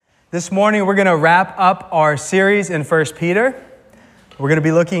This morning, we're going to wrap up our series in 1 Peter. We're going to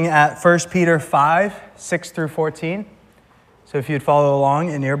be looking at 1 Peter 5, 6 through 14. So if you'd follow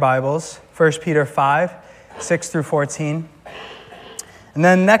along in your Bibles, 1 Peter 5, 6 through 14. And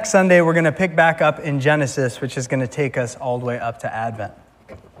then next Sunday, we're going to pick back up in Genesis, which is going to take us all the way up to Advent.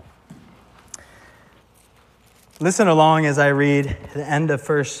 Listen along as I read the end of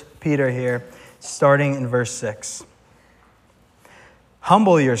 1 Peter here, starting in verse 6.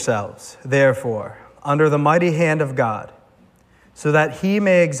 Humble yourselves, therefore, under the mighty hand of God, so that he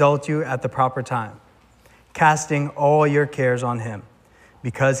may exalt you at the proper time, casting all your cares on him,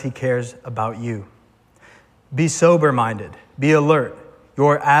 because he cares about you. Be sober-minded, be alert.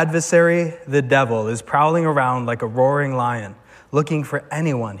 Your adversary, the devil, is prowling around like a roaring lion, looking for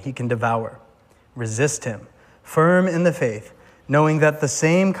anyone he can devour. Resist him, firm in the faith, knowing that the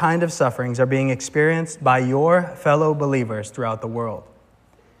same kind of sufferings are being experienced by your fellow believers throughout the world.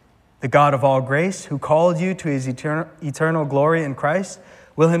 The God of all grace, who called you to his eternal glory in Christ,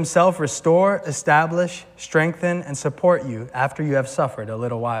 will himself restore, establish, strengthen, and support you after you have suffered a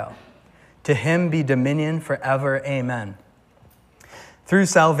little while. To him be dominion forever. Amen. Through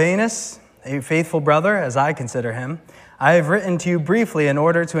Silvanus, a faithful brother, as I consider him, I have written to you briefly in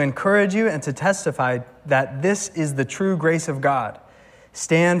order to encourage you and to testify that this is the true grace of God.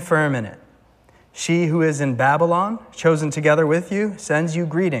 Stand firm in it. She who is in Babylon, chosen together with you, sends you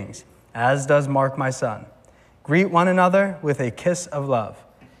greetings, as does Mark, my son. Greet one another with a kiss of love.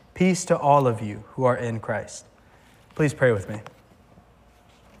 Peace to all of you who are in Christ. Please pray with me.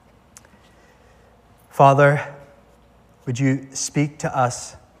 Father, would you speak to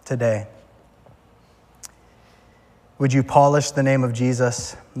us today? Would you polish the name of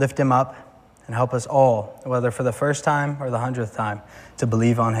Jesus, lift him up, and help us all, whether for the first time or the 100th time, to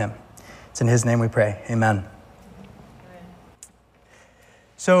believe on him. It's in his name we pray. Amen.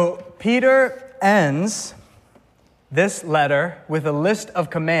 So Peter ends this letter with a list of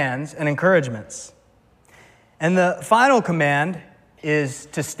commands and encouragements. And the final command is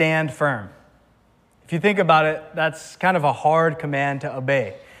to stand firm. If you think about it, that's kind of a hard command to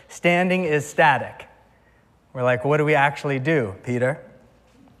obey. Standing is static. We're like, what do we actually do, Peter?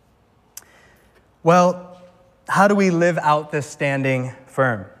 Well, how do we live out this standing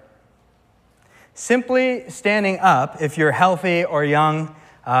firm? Simply standing up, if you're healthy or young,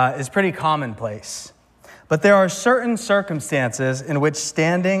 is pretty commonplace. But there are certain circumstances in which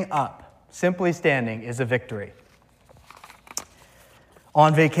standing up, simply standing, is a victory.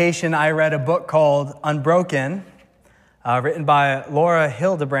 On vacation, I read a book called Unbroken, written by Laura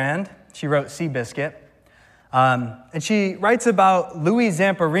Hildebrand. She wrote Seabiscuit. And she writes about Louis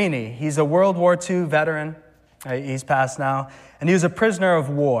Zamperini. He's a World War II veteran. He's passed now. And he was a prisoner of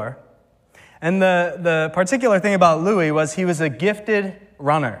war. And the particular thing about Louis was he was a gifted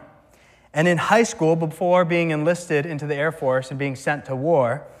runner. And in high school, before being enlisted into the Air Force and being sent to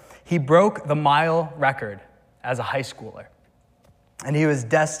war, he broke the mile record as a high schooler. And he was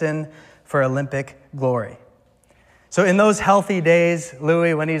destined for Olympic glory. So in those healthy days,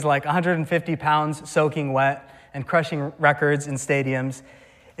 Louis, when he's like 150 pounds soaking wet and crushing records in stadiums,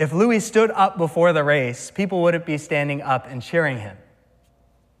 if Louis stood up before the race, people wouldn't be standing up and cheering him.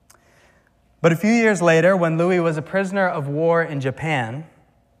 But a few years later, when Louis was a prisoner of war in Japan,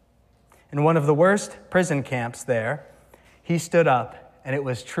 in one of the worst prison camps there, he stood up, and it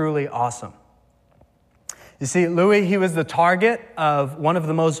was truly awesome. You see, Louis, he was the target of one of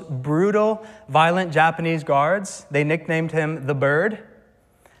the most brutal, violent Japanese guards. They nicknamed him the Bird.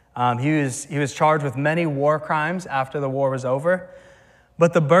 He was charged with many war crimes after the war was over.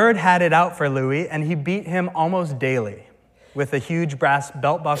 But the Bird had it out for Louis, and he beat him almost daily with a huge brass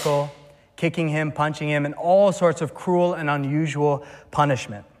belt buckle, kicking him, punching him, and all sorts of cruel and unusual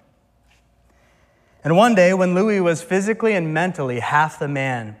punishment. And one day, when Louis was physically and mentally half the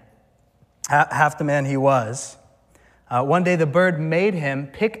man he was, one day the Bird made him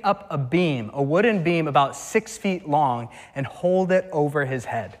pick up a beam, a wooden beam about 6 feet long, and hold it over his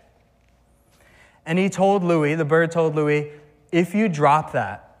head. And the Bird told Louis, if you drop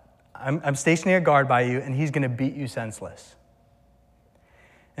that, I'm stationing a guard by you, and he's going to beat you senseless.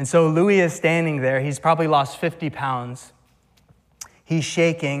 And so Louis is standing there. He's probably lost 50 pounds. He's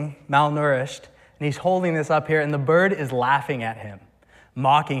shaking, malnourished, and he's holding this up here, and the Bird is laughing at him,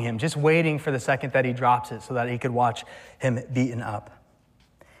 mocking him, just waiting for the second that he drops it so that he could watch him beaten up.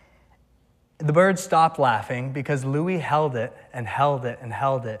 The Bird stopped laughing because Louis held it and held it and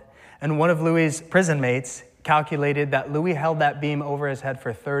held it. And one of Louis' prison mates calculated that Louis held that beam over his head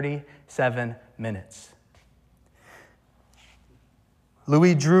for 37 minutes.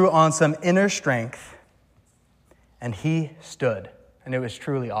 Louis drew on some inner strength, and he stood and it was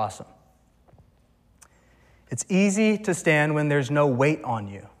truly awesome. It's easy to stand when there's no weight on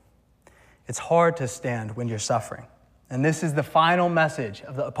you. It's hard to stand when you're suffering. And this is the final message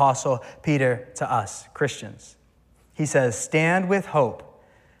of the Apostle Peter to us, Christians. He says, stand with hope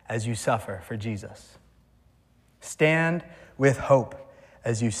as you suffer for Jesus. Stand with hope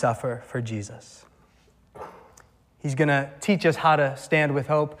as you suffer for Jesus. He's going to teach us how to stand with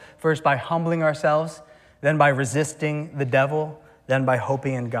hope, first by humbling ourselves, then by resisting the devil, then by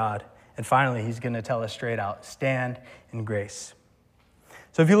hoping in God. And finally, he's going to tell us straight out, stand in grace.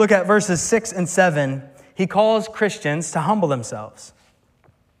 So if you look at verses 6 and 7, he calls Christians to humble themselves.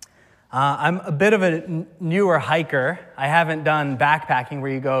 I'm a bit of a newer hiker. I haven't done backpacking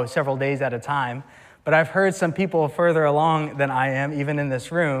where you go several days at a time, but I've heard some people further along than I am, even in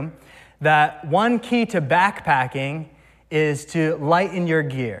this room, that one key to backpacking is to lighten your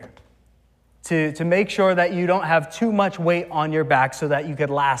gear, to make sure that you don't have too much weight on your back so that you could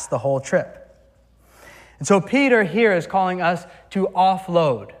last the whole trip. And so Peter here is calling us to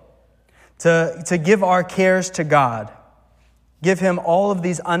offload, to give our cares to God, give him all of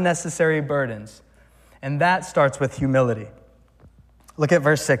these unnecessary burdens. And that starts with humility. Look at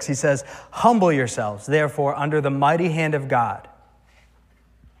verse 6. He says, humble yourselves, therefore, under the mighty hand of God.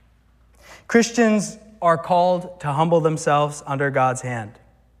 Christians are called to humble themselves under God's hand.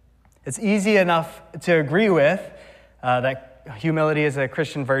 It's easy enough to agree with that humility is a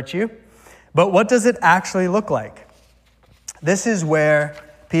Christian virtue, but what does it actually look like? This is where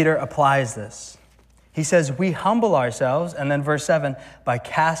Peter applies this. He says, we humble ourselves, and then verse 7, by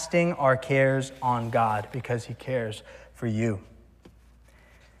casting our cares on God because he cares for you.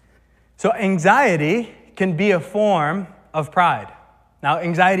 So anxiety can be a form of pride. Now,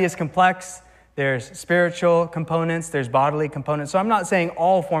 anxiety is complex. There's spiritual components, there's bodily components. So I'm not saying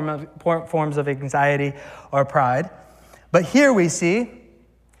all forms of anxiety are pride. But here we see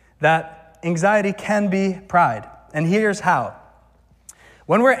that anxiety can be pride. And here's how.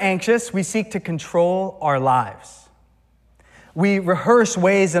 When we're anxious, we seek to control our lives. We rehearse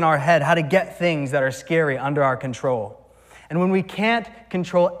ways in our head how to get things that are scary under our control. And when we can't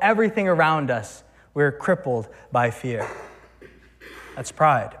control everything around us, we're crippled by fear. That's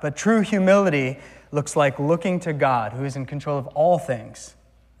pride. But true humility looks like looking to God, who is in control of all things.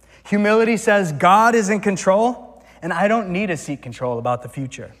 Humility says God is in control, and I don't need to seek control about the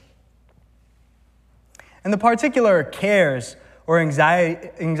future. And the particular cares or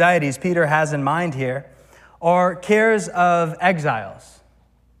anxieties Peter has in mind here are cares of exiles,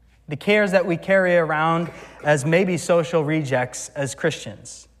 the cares that we carry around as maybe social rejects as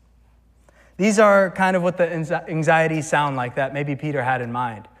Christians. These are kind of what the anxieties sound like that maybe Peter had in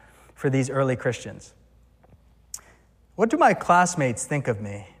mind for these early Christians. What do my classmates think of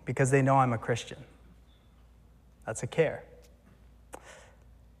me because they know I'm a Christian? That's a care.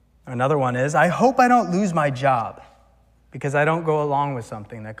 Another one is, I hope I don't lose my job because I don't go along with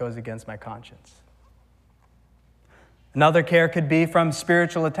something that goes against my conscience. Another care could be from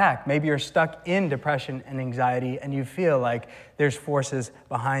spiritual attack. Maybe you're stuck in depression and anxiety and you feel like there's forces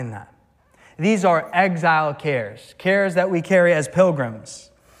behind that. These are exile cares, cares that we carry as pilgrims.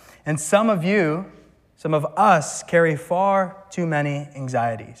 And some of us carry far too many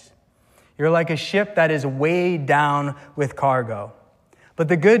anxieties. You're like a ship that is weighed down with cargo. But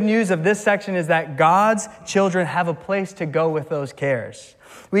the good news of this section is that God's children have a place to go with those cares.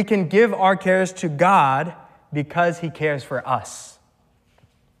 We can give our cares to God because he cares for us.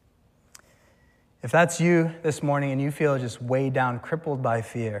 If that's you this morning and you feel just weighed down, crippled by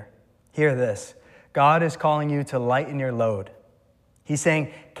fear, hear this. God is calling you to lighten your load. He's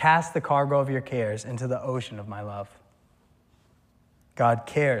saying, cast the cargo of your cares into the ocean of my love. God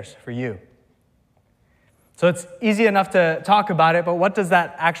cares for you. So it's easy enough to talk about it, but what does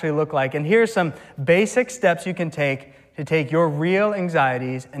that actually look like? And here's some basic steps you can take to take your real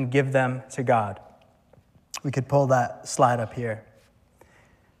anxieties and give them to God. We could pull that slide up here.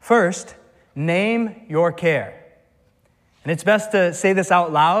 First, name your care. And it's best to say this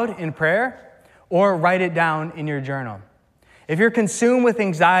out loud in prayer or write it down in your journal. If you're consumed with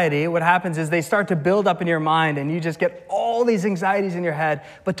anxiety, what happens is they start to build up in your mind and you just get all these anxieties in your head.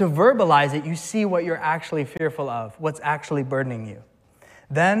 But to verbalize it, you see what you're actually fearful of, what's actually burdening you.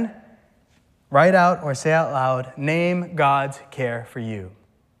 Then write out or say out loud, name God's care for you.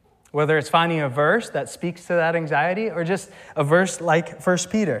 Whether it's finding a verse that speaks to that anxiety or just a verse like 1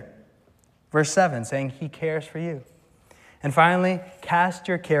 Peter, verse 7, saying he cares for you. And finally, cast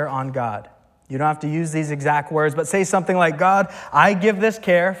your care on God. You don't have to use these exact words, but say something like, God, I give this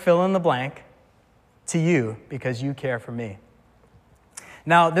care, fill in the blank, to you because you care for me.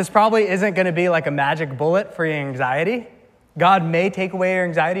 Now, this probably isn't going to be like a magic bullet for your anxiety, God may take away your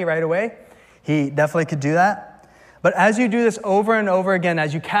anxiety right away. He definitely could do that. But as you do this over and over again,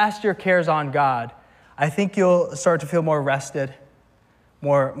 as you cast your cares on God, I think you'll start to feel more rested,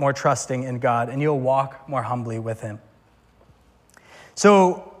 more trusting in God, and you'll walk more humbly with him.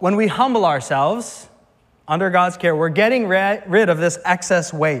 So when we humble ourselves under God's care, we're getting rid of this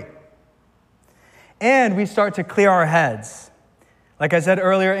excess weight. And we start to clear our heads. Like I said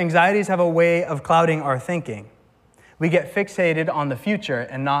earlier, anxieties have a way of clouding our thinking. We get fixated on the future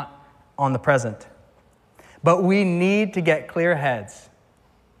and not on the present. But we need to get clear heads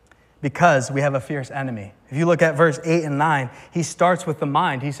because we have a fierce enemy. If you look at verse 8 and 9, he starts with the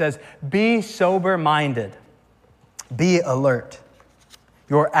mind. He says, be sober-minded, be alert.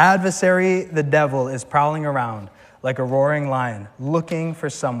 Your adversary, the devil, is prowling around like a roaring lion, looking for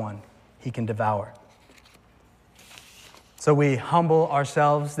someone he can devour. So we humble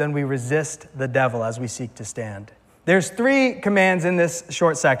ourselves, then we resist the devil as we seek to stand. There's 3 commands in this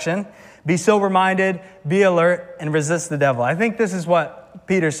short section. Be sober-minded, be alert, and resist the devil. I think this is what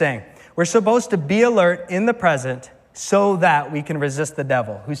Peter's saying. We're supposed to be alert in the present so that we can resist the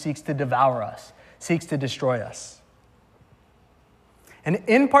devil who seeks to devour us, seeks to destroy us. And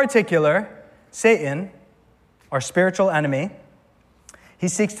in particular, Satan, our spiritual enemy, he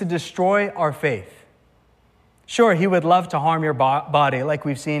seeks to destroy our faith. Sure, he would love to harm your body, like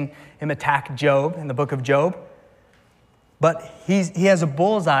we've seen him attack Job in the book of Job. But he has a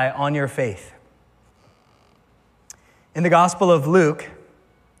bullseye on your faith. In the Gospel of Luke,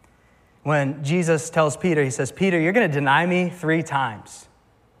 when Jesus tells Peter, he says, Peter, you're going to deny me 3 times.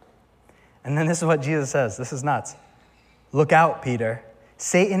 And then this is what Jesus says. This is nuts. Look out, Peter.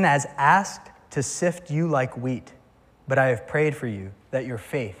 Satan has asked to sift you like wheat, but I have prayed for you that your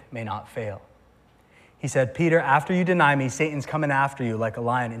faith may not fail. He said, Peter, after you deny me, Satan's coming after you like a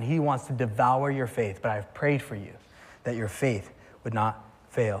lion, and he wants to devour your faith, but I've prayed for you that your faith would not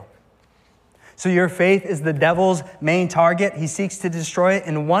fail. So your faith is the devil's main target. He seeks to destroy it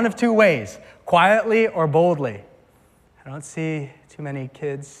in one of 2 ways, quietly or boldly. I don't see too many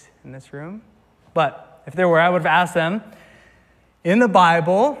kids in this room, but if there were, I would have asked them, in the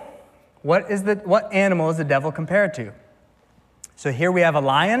Bible, what animal is the devil compared to? So here we have a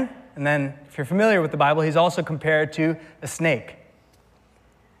lion, and then if you're familiar with the Bible, he's also compared to a snake.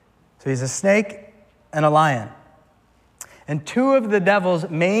 So he's a snake and a lion. And 2 of the devil's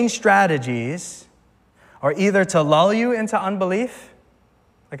main strategies are either to lull you into unbelief,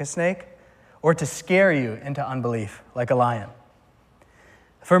 like a snake, or to scare you into unbelief, like a lion.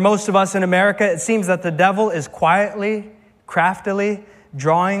 For most of us in America, it seems that the devil is quietly, craftily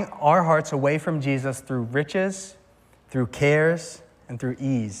drawing our hearts away from Jesus through riches, through cares, and through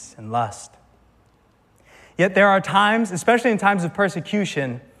ease and lust. Yet there are times, especially in times of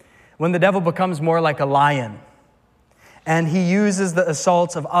persecution, when the devil becomes more like a lion. And he uses the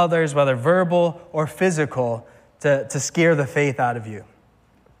assaults of others, whether verbal or physical, to scare the faith out of you.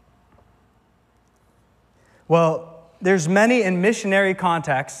 Well, there's many in missionary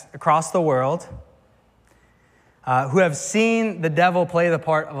contexts across the world who have seen the devil play the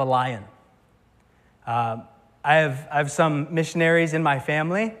part of a lion. I have some missionaries in my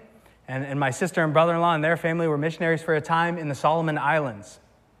family, and my sister and brother-in-law and their family were missionaries for a time in the Solomon Islands.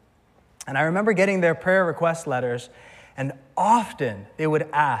 And I remember getting their prayer request letters, and often they would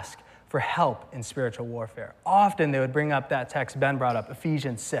ask for help in spiritual warfare. Often they would bring up that text Ben brought up,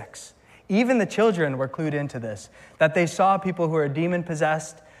 Ephesians 6. Even the children were clued into this, that they saw people who are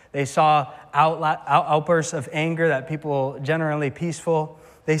demon-possessed. They saw outbursts of anger, that people generally peaceful.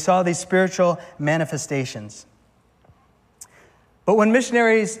 They saw these spiritual manifestations. But when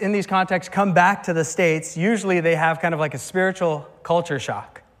missionaries in these contexts come back to the States, usually they have kind of like a spiritual culture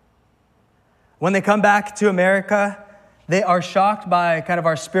shock. When they come back to America, they are shocked by kind of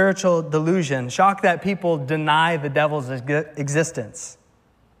our spiritual delusion, shocked that people deny the devil's existence.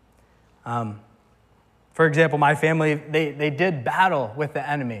 For example, my family, they did battle with the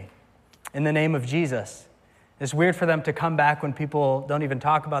enemy in the name of Jesus. It's weird for them to come back when people don't even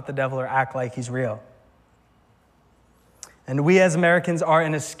talk about the devil or act like he's real. And we as Americans are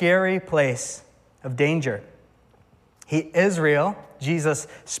in a scary place of danger. He is real. Jesus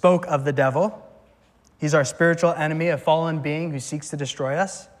spoke of the devil. He's our spiritual enemy, a fallen being who seeks to destroy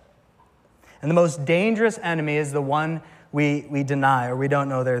us. And the most dangerous enemy is the one we deny or we don't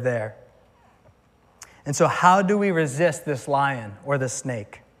know they're there. And so how do we resist this lion or this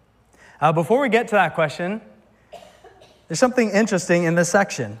snake? Before we get to that question, there's something interesting in this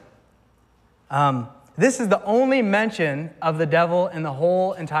section. This is the only mention of the devil in the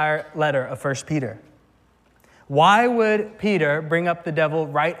whole entire letter of 1 Peter. Why would Peter bring up the devil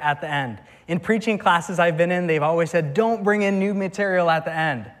right at the end? In preaching classes I've been in, they've always said, don't bring in new material at the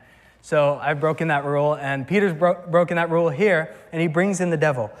end. So I've broken that rule, and Peter's broken that rule here, and he brings in the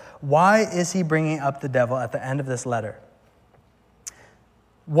devil. Why is he bringing up the devil at the end of this letter?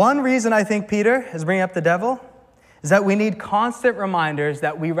 One reason I think Peter is bringing up the devil is that we need constant reminders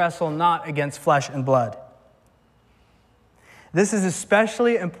that we wrestle not against flesh and blood. This is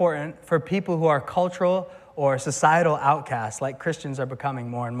especially important for people who are cultural or societal outcasts, like Christians are becoming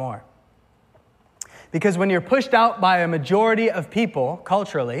more and more. Because when you're pushed out by a majority of people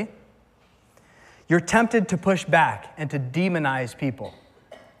culturally, you're tempted to push back and to demonize people,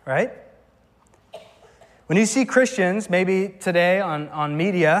 right? When you see Christians, maybe today on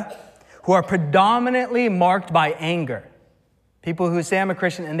media, who are predominantly marked by anger, people who say, I'm a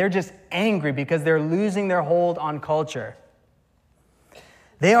Christian, and they're just angry because they're losing their hold on culture,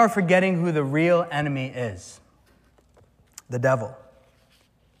 they are forgetting who the real enemy is, the devil.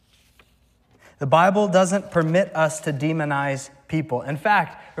 The Bible doesn't permit us to demonize people. In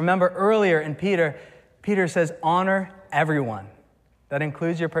fact, remember earlier in Peter says, honor everyone. That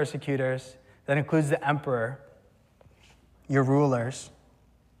includes your persecutors. That includes the emperor, your rulers.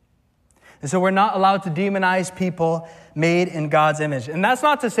 And so we're not allowed to demonize people made in God's image. And that's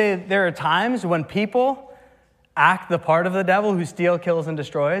not to say there are times when people act the part of the devil who steals, kills, and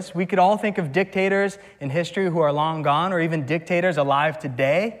destroys. We could all think of dictators in history who are long gone, or even dictators alive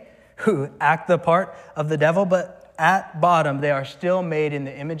today who act the part of the devil, but at bottom, they are still made in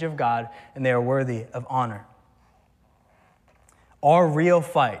the image of God, and they are worthy of honor. Our real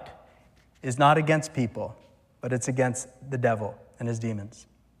fight is not against people, but it's against the devil and his demons.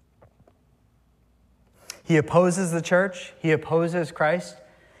 He opposes the church, he opposes Christ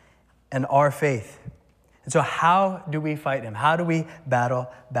and our faith. And so how do we fight him? How do we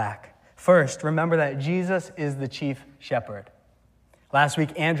battle back? First, remember that Jesus is the chief shepherd. Last week,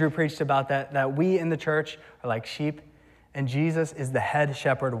 Andrew preached about that we in the church are like sheep, and Jesus is the head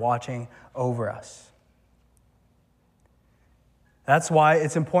shepherd watching over us. That's why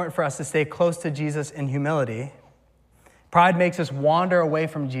it's important for us to stay close to Jesus in humility. Pride makes us wander away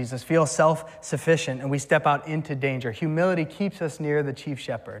from Jesus, feel self-sufficient, and we step out into danger. Humility keeps us near the chief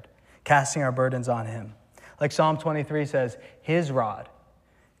shepherd, casting our burdens on him. Like Psalm 23 says, his rod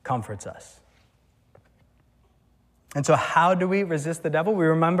comforts us. And so how do we resist the devil? We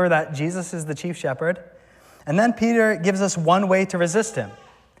remember that Jesus is the chief shepherd. And then Peter gives us one way to resist him.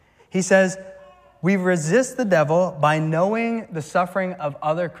 He says, we resist the devil by knowing the suffering of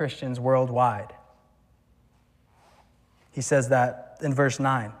other Christians worldwide. He says that in verse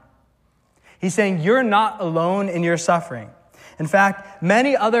 9. He's saying, you're not alone in your suffering. In fact,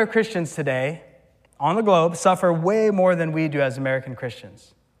 many other Christians today on the globe suffer way more than we do as American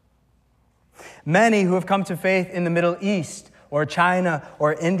Christians. Many who have come to faith in the Middle East or China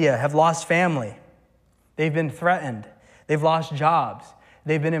or India have lost family. They've been threatened. They've lost jobs.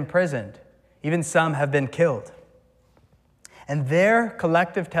 They've been imprisoned. Even some have been killed. And their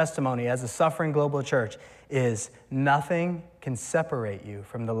collective testimony as a suffering global church is nothing can separate you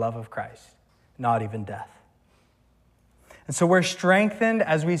from the love of Christ, not even death. And so we're strengthened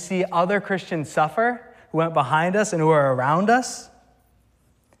as we see other Christians suffer who went behind us and who are around us.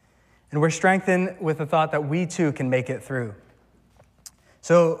 And we're strengthened with the thought that we too can make it through.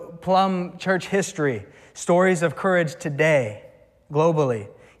 So plumb church history, stories of courage today, globally,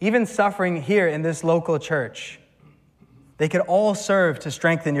 even suffering here in this local church. They could all serve to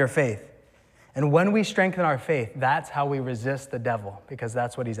strengthen your faith. And when we strengthen our faith, that's how we resist the devil, because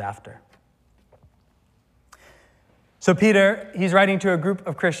that's what he's after. So Peter, he's writing to a group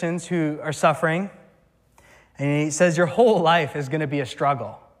of Christians who are suffering, and he says your whole life is going to be a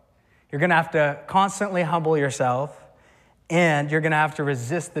struggle. You're going to have to constantly humble yourself, and you're going to have to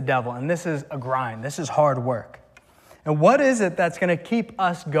resist the devil. And this is a grind. This is hard work. And what is it that's going to keep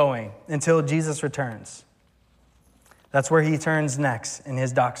us going until Jesus returns? That's where he turns next in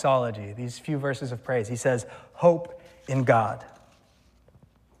his doxology, these few verses of praise. He says, hope in God.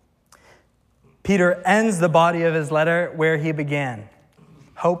 Peter ends the body of his letter where he began,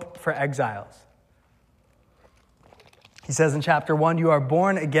 hope for exiles. He says in chapter 1, you are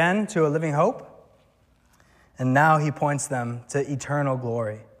born again to a living hope. And now he points them to eternal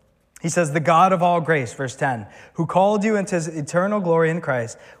glory. He says, the God of all grace, verse 10, who called you into his eternal glory in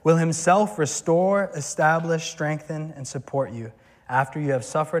Christ, will himself restore, establish, strengthen, and support you after you have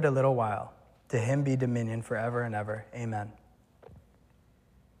suffered a little while. To him be dominion forever and ever. Amen.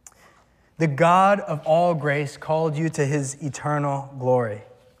 The God of all grace called you to his eternal glory.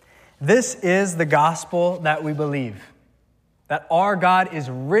 This is the gospel that we believe, that our God is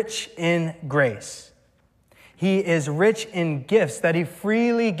rich in grace. He is rich in gifts that he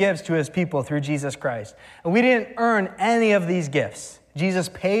freely gives to his people through Jesus Christ. And we didn't earn any of these gifts. Jesus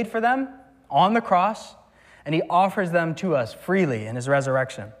paid for them on the cross, and he offers them to us freely in his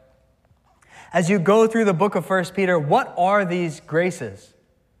resurrection. As you go through the book of 1 Peter, what are these graces?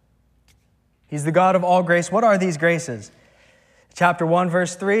 He's the God of all grace. What are these graces? Chapter 1,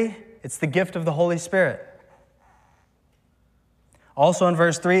 verse 3, it's the gift of the Holy Spirit. Also in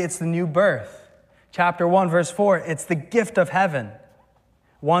verse 3, it's the new birth. Chapter 1, verse 4, it's the gift of heaven.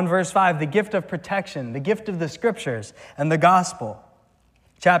 1, verse 5, the gift of protection, the gift of the scriptures and the gospel.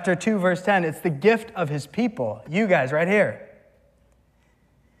 Chapter 2, verse 10, it's the gift of his people, you guys right here.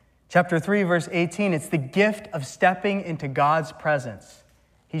 Chapter 3, verse 18, it's the gift of stepping into God's presence.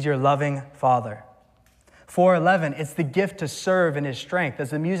 He's your loving Father. 4:11, it's the gift to serve in his strength.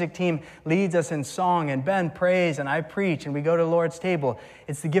 As the music team leads us in song and Ben prays and I preach and we go to the Lord's table,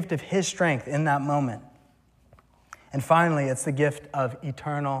 it's the gift of his strength in that moment. And finally, it's the gift of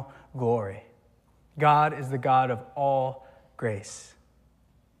eternal glory. God is the God of all grace.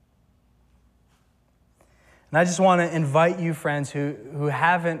 And I just want to invite you, friends, who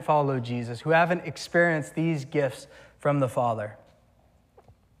haven't followed Jesus, who haven't experienced these gifts from the Father.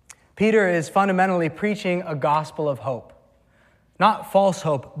 Peter is fundamentally preaching a gospel of hope. Not false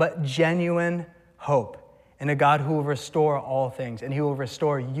hope, but genuine hope in a God who will restore all things, and he will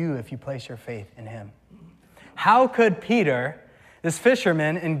restore you if you place your faith in him. How could Peter, this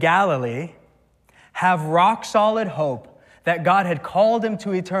fisherman in Galilee, have rock-solid hope that God had called him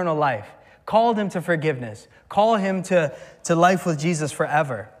to eternal life, called him to forgiveness, called him to life with Jesus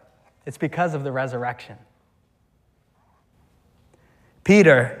forever? It's because of the resurrection.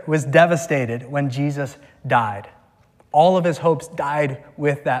 Peter was devastated when Jesus died. All of his hopes died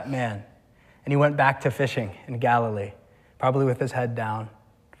with that man. And he went back to fishing in Galilee, probably with his head down.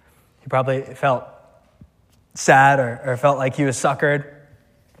 He probably felt sad or felt like he was suckered.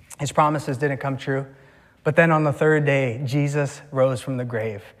 His promises didn't come true. But then on the third day, Jesus rose from the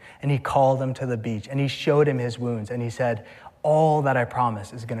grave, and he called him to the beach, and he showed him his wounds, and he said, all that I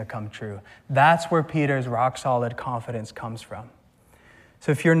promise is going to come true. That's where Peter's rock-solid confidence comes from.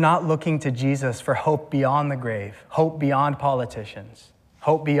 So if you're not looking to Jesus for hope beyond the grave, hope beyond politicians,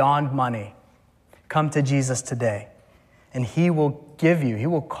 hope beyond money, come to Jesus today, and he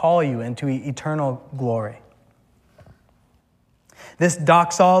will call you into eternal glory. This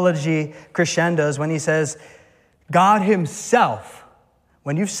doxology crescendos when he says, God himself,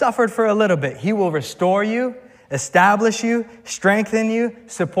 when you've suffered for a little bit, he will restore you, establish you, strengthen you,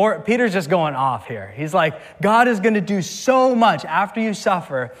 support. Peter's just going off here. He's like, God is going to do so much after you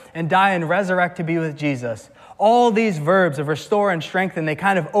suffer and die and resurrect to be with Jesus. All these verbs of restore and strengthen, they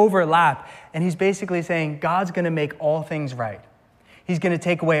kind of overlap. And he's basically saying, God's going to make all things right. He's going to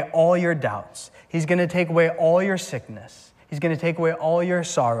take away all your doubts. He's going to take away all your sickness. He's going to take away all your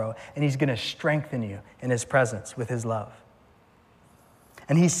sorrow. And he's going to strengthen you in his presence with his love.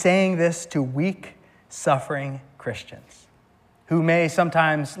 And he's saying this to weak, suffering Christians who may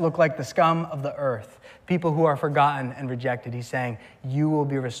sometimes look like the scum of the earth, people who are forgotten and rejected. He's saying, you will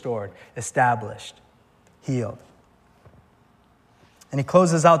be restored, established, healed. And he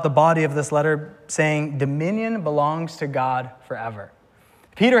closes out the body of this letter saying, dominion belongs to God forever.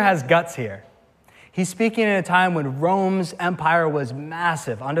 Peter has guts here. He's speaking in a time when Rome's empire was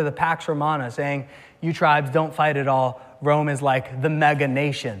massive, under the Pax Romana, saying, you tribes, don't fight at all. Rome is like the mega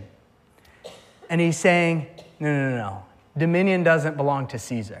nation. And he's saying, no. Dominion doesn't belong to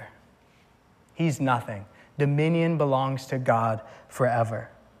Caesar. He's nothing. Dominion belongs to God forever.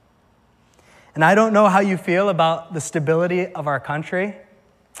 And I don't know how you feel about the stability of our country,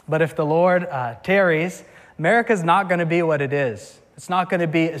 but if the Lord tarries, America's not going to be what it is. It's not going to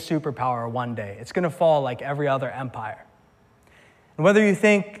be a superpower one day. It's going to fall like every other empire. And whether you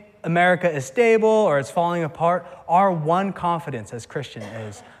think America is stable or it's falling apart, our one confidence as Christian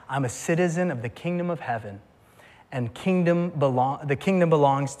is, I'm a citizen of the kingdom of heaven, and the kingdom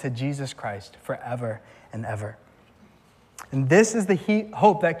belongs to Jesus Christ forever and ever. And this is the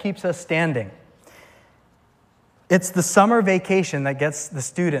hope that keeps us standing. It's the summer vacation that gets the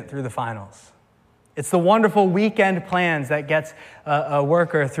student through the finals. It's the wonderful weekend plans that gets a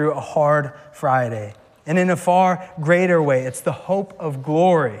worker through a hard Friday. And in a far greater way, it's the hope of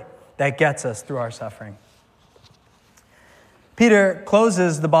glory that gets us through our suffering. Peter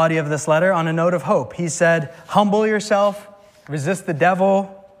closes the body of this letter on a note of hope. He said, humble yourself, resist the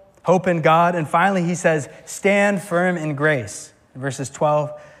devil, hope in God. And finally, he says, stand firm in grace, verses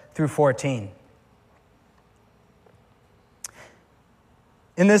 12 through 14.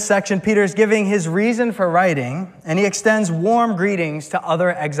 In this section, Peter is giving his reason for writing, and he extends warm greetings to other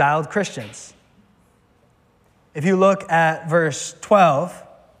exiled Christians. If you look at verse 12,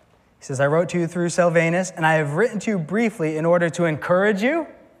 he says, I wrote to you through Silvanus, and I have written to you briefly in order to encourage you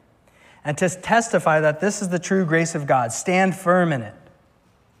and to testify that this is the true grace of God. Stand firm in it.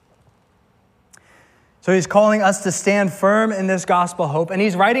 So he's calling us to stand firm in this gospel hope, and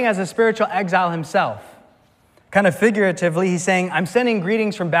he's writing as a spiritual exile himself. Kind of figuratively, he's saying, I'm sending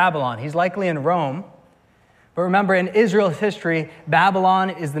greetings from Babylon. He's likely in Rome. But remember, in Israel's history, Babylon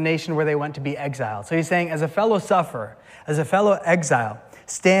is the nation where they went to be exiled. So he's saying, as a fellow sufferer, as a fellow exile,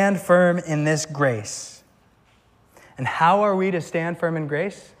 stand firm in this grace. And how are we to stand firm in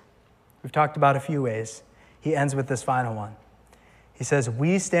grace? We've talked about a few ways. He ends with this final one. He says,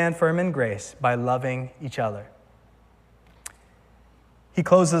 we stand firm in grace by loving each other. He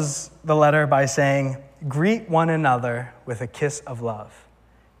closes the letter by saying, greet one another with a kiss of love.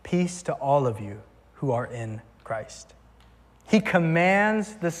 Peace to all of you who are in Christ. He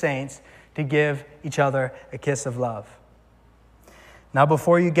commands the saints to give each other a kiss of love. Now,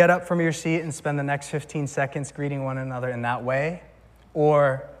 before you get up from your seat and spend the next 15 seconds greeting one another in that way,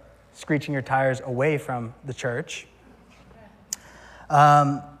 or screeching your tires away from the church,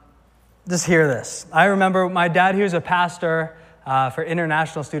 just hear this. I remember my dad, he was a pastor for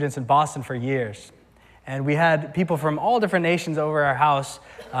international students in Boston for years. And we had people from all different nations over our house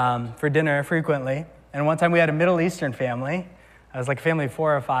for dinner frequently. And one time we had a Middle Eastern family. I was like a family of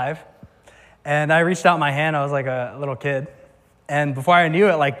 4 or 5. And I reached out my hand. I was like a little kid. And before I knew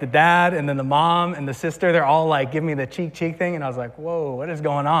it, like the dad and then the mom and the sister, they're all like giving me the cheek thing. And I was like, whoa, what is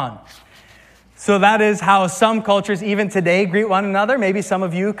going on? So that is how some cultures even today greet one another. Maybe some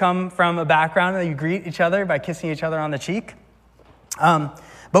of you come from a background that you greet each other by kissing each other on the cheek. But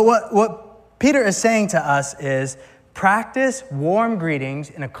what Peter is saying to us is practice warm greetings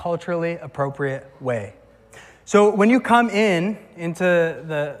in a culturally appropriate way. So when you come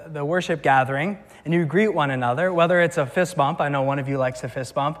into the worship gathering and you greet one another, whether it's a fist bump, I know one of you likes a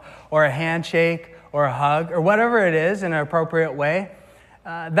fist bump, or a handshake or a hug, or whatever it is in an appropriate way,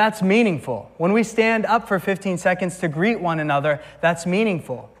 that's meaningful. When we stand up for 15 seconds to greet one another, that's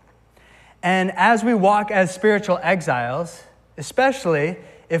meaningful. And as we walk as spiritual exiles, especially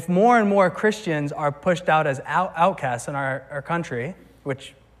if more and more Christians are pushed out as outcasts in our country,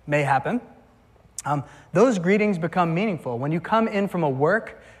 which may happen, those greetings become meaningful. When you come in from a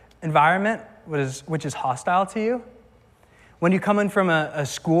work environment which is hostile to you, when you come in from a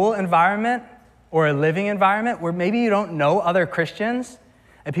school environment or a living environment where maybe you don't know other Christians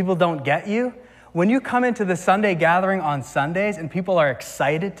and people don't get you, when you come into the Sunday gathering on Sundays and people are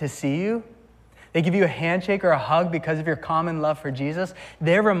excited to see you, they give you a handshake or a hug because of your common love for Jesus,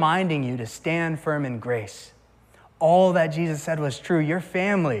 they're reminding you to stand firm in grace. All that Jesus said was true. Your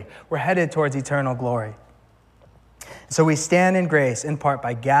family, we're headed towards eternal glory. So we stand in grace in part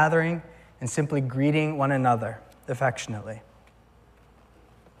by gathering and simply greeting one another affectionately.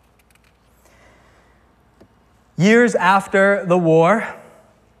 Years after the war,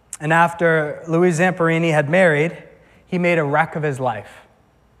 and after Louis Zamperini had married, he made a wreck of his life.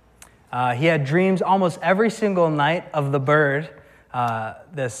 He had dreams almost every single night of the bird,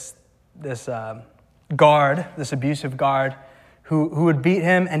 this abusive guard, who would beat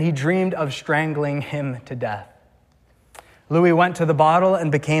him, and he dreamed of strangling him to death. Louis went to the bottle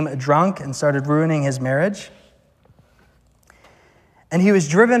and became a drunk and started ruining his marriage. And he was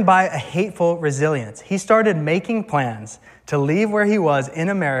driven by a hateful resilience. He started making plans to leave where he was in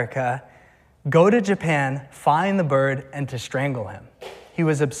America, go to Japan, find the bird, and to strangle him. He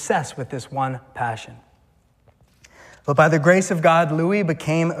was obsessed with this one passion. But by the grace of God, Louis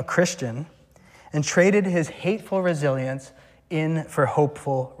became a Christian and traded his hateful resilience in for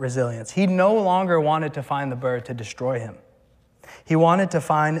hopeful resilience. He no longer wanted to find the bird to destroy him. He wanted to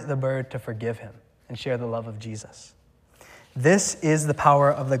find the bird to forgive him and share the love of Jesus. This is the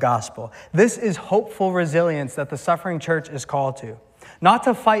power of the gospel. This is hopeful resilience that the suffering church is called to. Not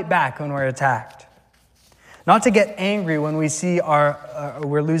to fight back when we're attacked. Not to get angry when we see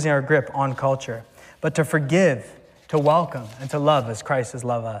we're losing our grip on culture. But to forgive, to welcome, and to love as Christ has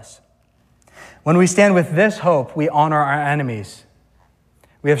loved us. When we stand with this hope, we honor our enemies.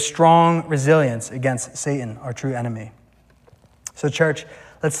 We have strong resilience against Satan, our true enemy. So church,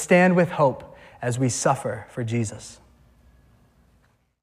 let's stand with hope as we suffer for Jesus.